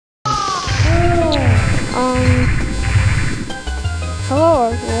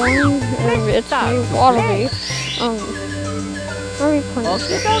everyone, it's me, Waddle. What are we playing?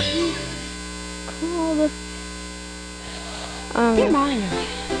 Dear Mario,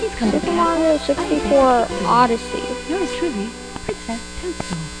 please come to the Super Mario castle. 64 Odyssey. Yours truly, Princess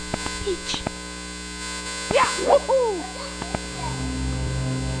Toadstool. Peach. Yeah! Woohoo!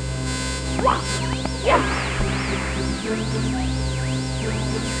 Wah! Yeah!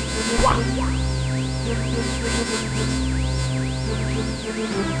 Wah!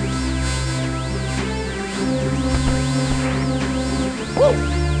 Woo!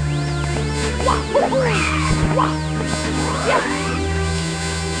 Wah! Woohoo! Wah! Yeah!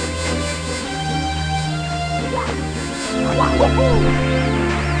 Wah! Woohoo!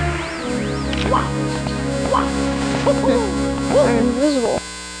 Wah! Wah! Woohoo! I'm invisible.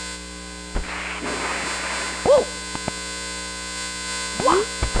 Woo! Wah!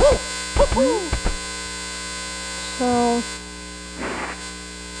 Woo! Woohoo! So,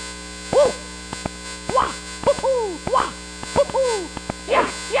 Woo! Wah! Woohoo! Wah! Woohoo! Yeah!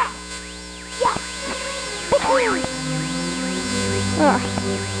 Yeah! Yeah! Woohoo!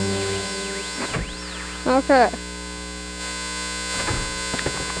 okay.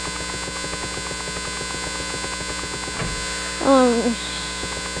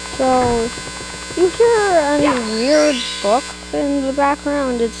 So, you hear any weird books in the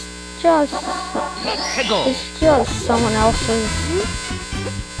background? It's just someone else's.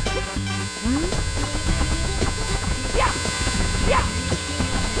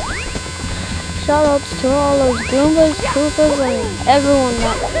 Shoutouts to all those Goombas, Koopas, and everyone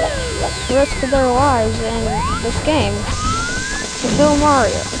that risked their lives in this game to kill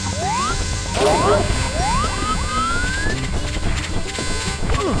Mario.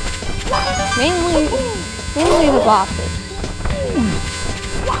 Mainly the bosses.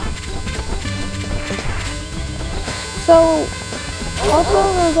 So, also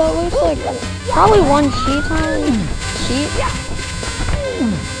there's at least like probably one cheat.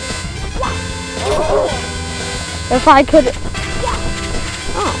 If I could,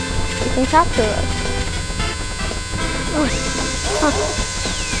 oh, you can capture us. Huh.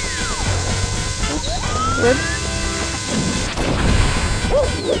 Weird.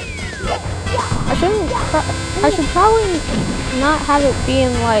 I should probably not have it be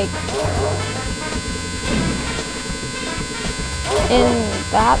in like in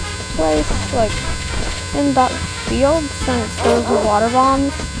that place, like in that field, since there's the water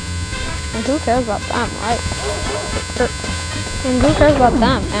bombs. And who cares about them, right? And who cares about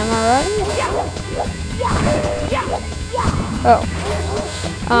them? Am I right? Oh.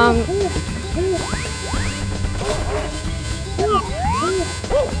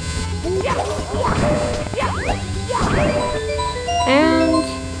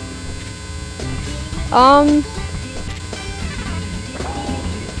 And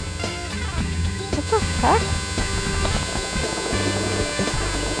what the heck?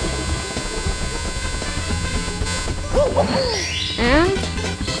 And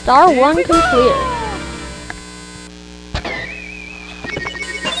star 1 completed.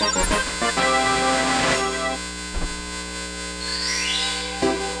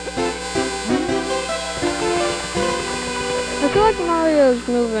 I feel like Mario's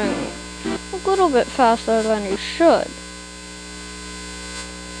moving a little bit faster than he should.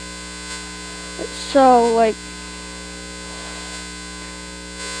 So, like,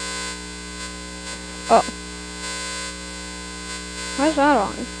 oh. Why's that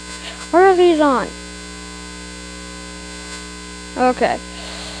on? Where are these on? Okay.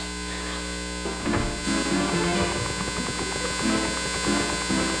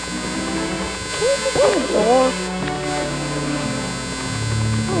 Can you open the door?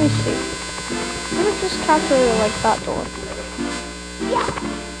 Let me see. Let me just capture like that door.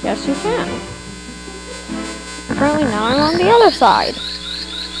 Yes, you can. Apparently now I'm on the other side.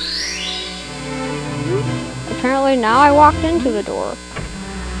 Apparently now I walked into the door.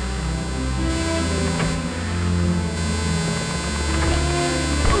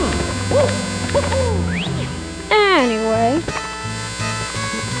 Anyway.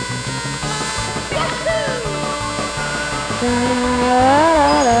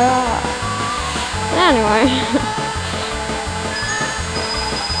 Anyway.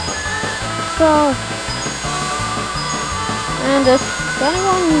 So, and if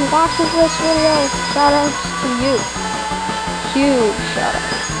anyone watches this video, shoutouts to you. Huge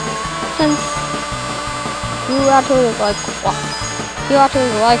shoutout. Since you actually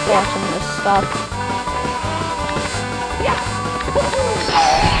like watching this stuff.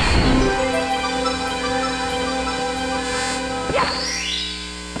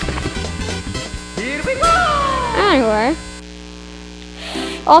 Here we go! Anyway,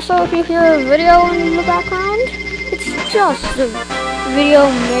 Also, if you hear a video in the background, it's just a video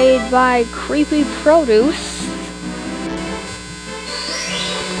made by Creepy Produce.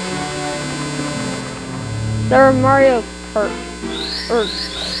 They're a Mario Kart, or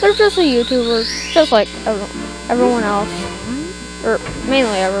they're just a YouTuber, just like everyone else, or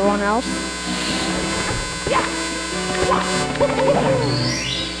mainly everyone else.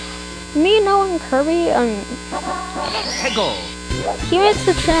 Me knowing Kirby, he makes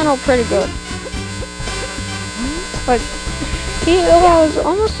the channel pretty good. Like, he allows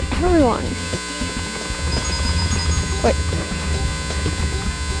almost everyone. Wait.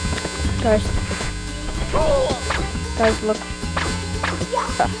 Guys, look.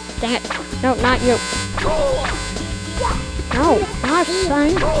 Dang it. No, not you. No, not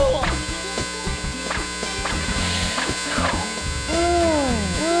son.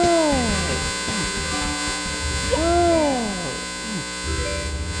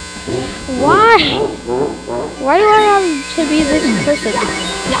 Why? Why do I have to be this cursed?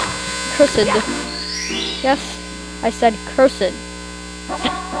 Cursed. Yes, I said cursed.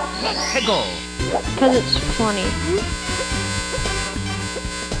 Because it's funny.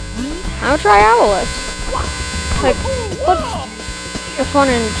 I'll try Owless. Like, what's the fun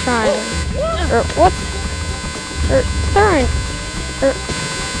in trying? Or what's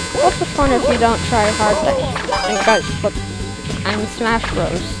the fun if you don't try hard things? And guys, look, I'm in Smash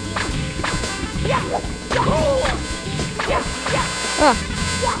Bros. Ah.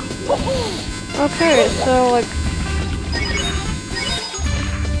 Okay, so like,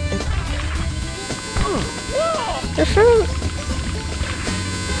 there shouldn't.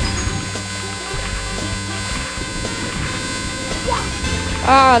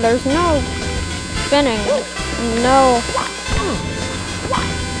 There's no spinning. No.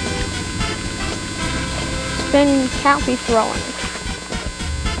 Spin can't be throwing.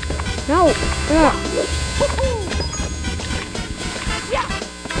 No. Ugh.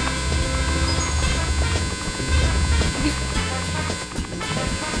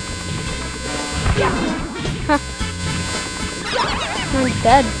 Huh. I'm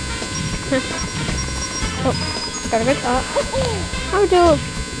dead. Oh, gotta get that. I'll do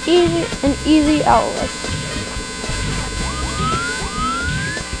an easy Owless.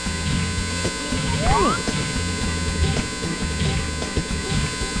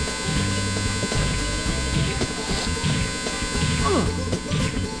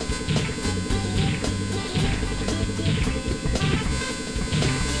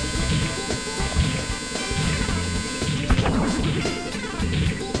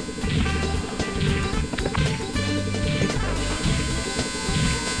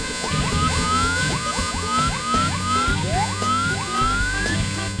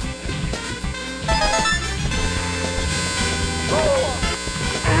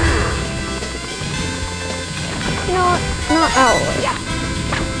 Not Owless.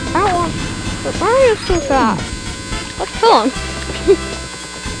 I don't want. But Mario's too fast. Let's kill him.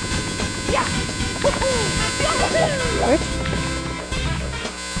 What?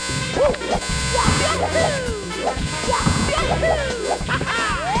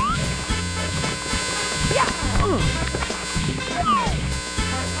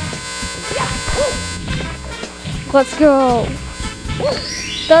 Let's go.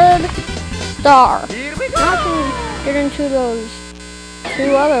 Third star. Now I can get into those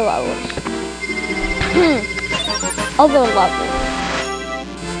two other levels. Other levels.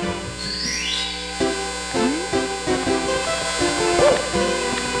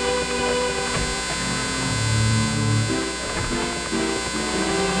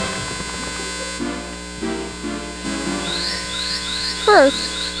 First,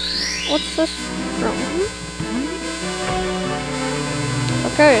 what's this room?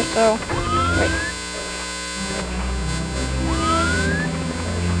 Okay, so wait.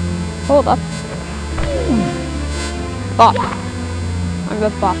 Hold up. Bop. I'm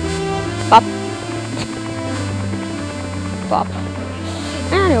gonna bop. Bop. Bop.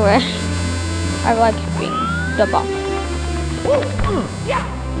 Anyway, I like being the bop.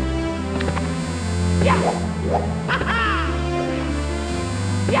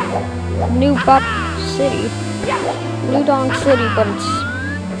 New Bop City. New Dong City, but it's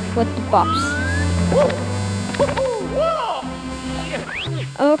with the bops.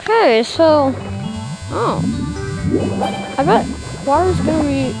 Okay, so, I bet water's gonna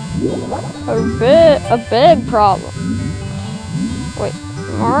be a big problem. Wait,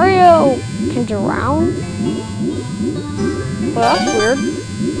 Mario can drown? Well, that's weird.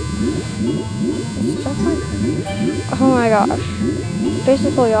 It's definitely... Oh my gosh.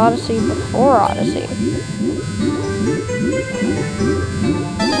 Basically Odyssey before Odyssey.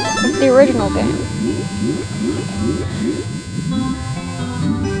 It's the original game.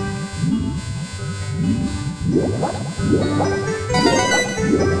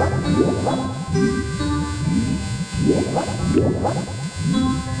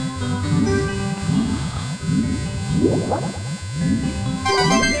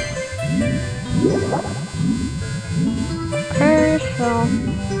 Okay, so...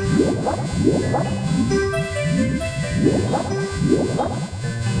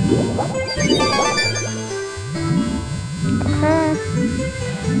 Okay.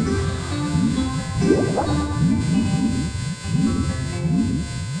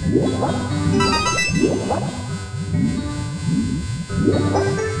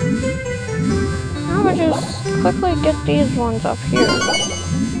 I'm gonna just quickly get these ones up here,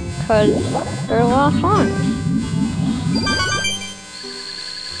 because they're the last ones.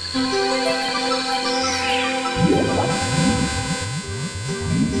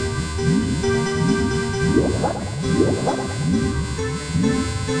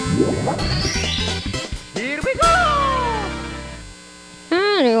 Here we go!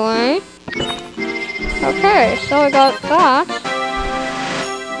 Anyway. Okay, so I got that.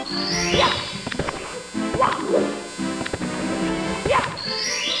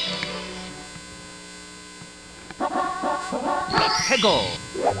 Hego!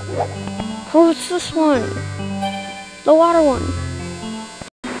 Who's this one? The water one.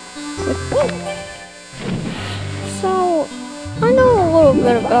 So, I know a little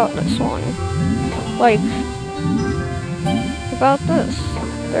bit about this one. Like, about this.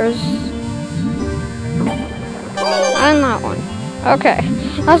 There's... And that one. Okay,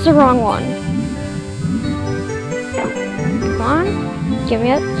 that's the wrong one. Come on, give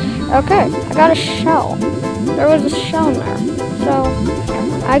me it. Okay, I got a shell. There was a shell in there. So,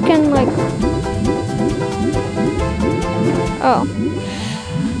 I can like... Oh.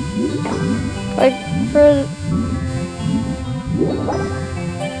 Like, for...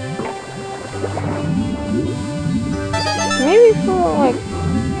 Maybe for like...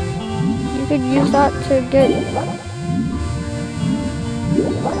 You could use that to get...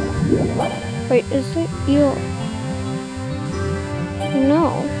 Wait, is the eel... No.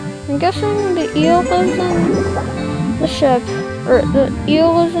 I'm guessing the eel lives in the ship. Or the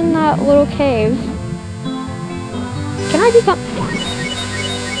eel lives in that little cave. Can I become...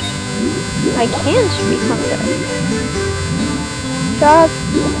 I can't become there. Shout out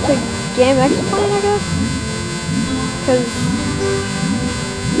to Game Explain, I guess? Because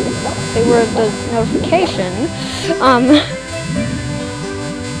they were the notification.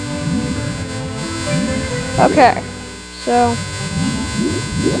 Okay, so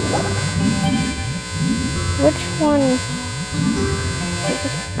which one is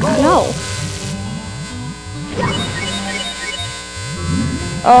this? No.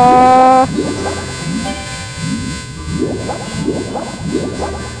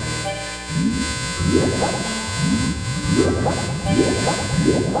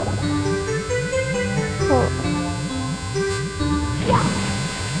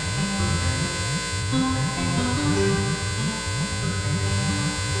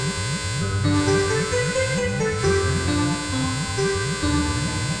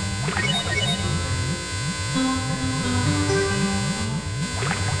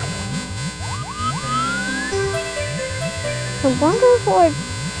 I wonder if, like,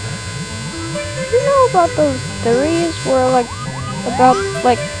 you know about those theories where, like, about,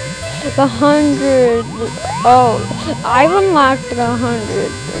 like, the 100, oh, I've unlocked the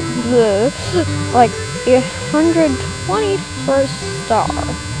 100, like, 121st star.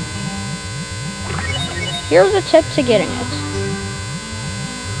 Here's a tip to getting it.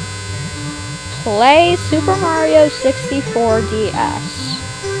 Play Super Mario 64 DS.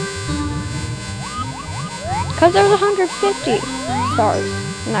 Because there's 150 stars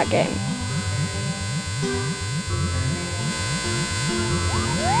in that game.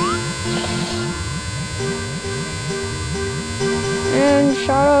 And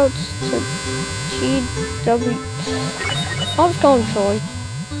shoutouts to TW. I'll just call him Troy.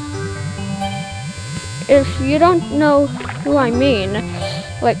 If you don't know who I mean,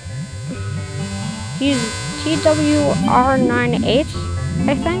 like, he's TWR98,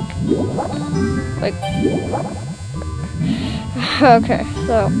 I think. Like, okay,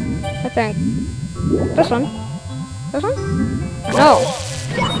 so I think this one. This one? No.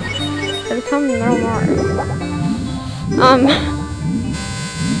 To become Metal Mario.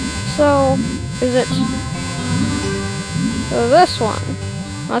 So is it this one?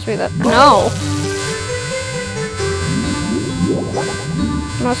 Must be that. No.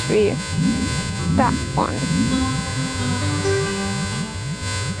 Must be that one.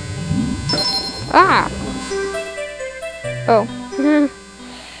 Ah. Oh.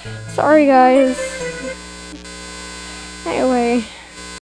 Sorry, guys. Anyway.